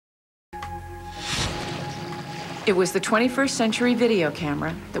It was the 21st century video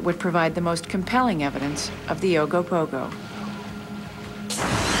camera that would provide the most compelling evidence of the Ogopogo.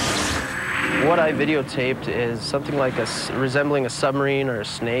 What I videotaped is something like resembling a submarine or a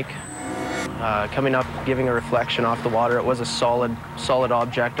snake coming up, giving a reflection off the water. It was a solid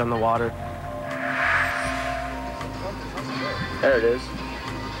object on the water. There it is.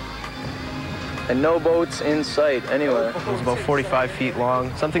 And no boats in sight anywhere. It was about 45 feet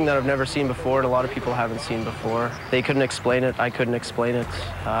long, something that I've never seen before and a lot of people haven't seen before. They couldn't explain it, I couldn't explain it.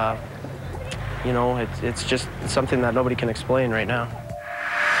 You know, it's just something that nobody can explain right now.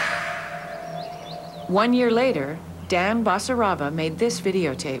 1 year later, Dan Basaraba made this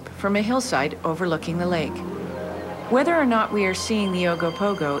videotape from a hillside overlooking the lake. Whether or not we are seeing the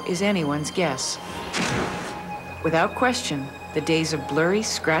Ogopogo is anyone's guess. Without question, the days of blurry,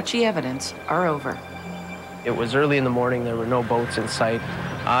 scratchy evidence are over. It was early in the morning, there were no boats in sight.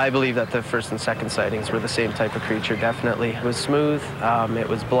 I believe that the first and second sightings were the same type of creature, definitely. It was smooth, it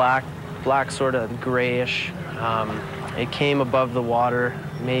was black sort of grayish. It came above the water,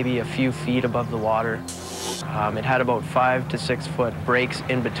 maybe a few feet above the water. It had about 5 to 6 foot breaks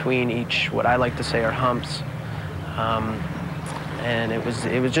in between each, what I like to say are humps. And it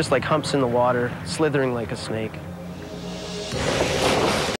was just like humps in the water, slithering like a snake.